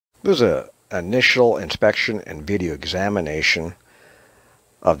This is an initial inspection and video examination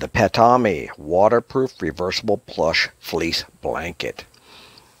of the PetAmi waterproof reversible plush fleece blanket.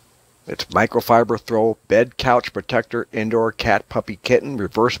 It's microfiber throw bed couch protector indoor cat puppy kitten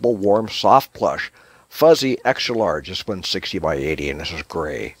reversible warm soft plush fuzzy extra large. This one's 60 by 80 and this is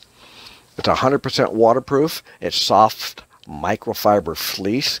gray. It's 100% waterproof. It's soft microfiber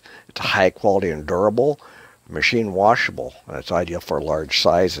fleece. It's high quality and durable. Machine washable, and it's ideal for large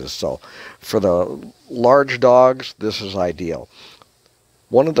sizes. So for the large dogs, this is ideal.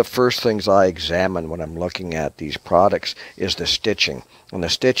 One of the first things I examine when I'm looking at these products is the stitching, and the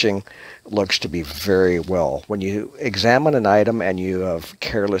stitching looks to be very well. When you examine an item and you have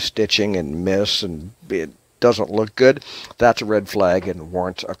careless stitching and miss and it doesn't look good, that's a red flag and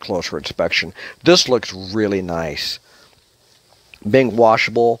warrants a closer inspection. This looks really nice. Being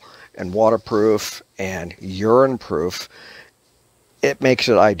washable and waterproof and urine proof, it makes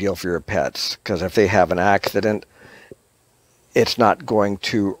it ideal for your pets, because if they have an accident, it's not going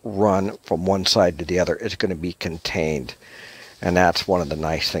to run from one side to the other. It's going to be contained, and that's one of the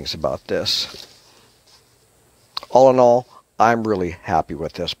nice things about this. All in all, I'm really happy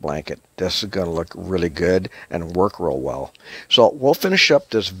with this blanket. This is going to look really good and work real well. So we'll finish up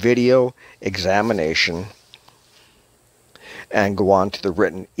this video examination and go on to the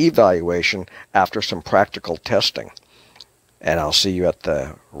written evaluation after some practical testing. And I'll see you at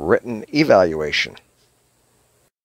the written evaluation.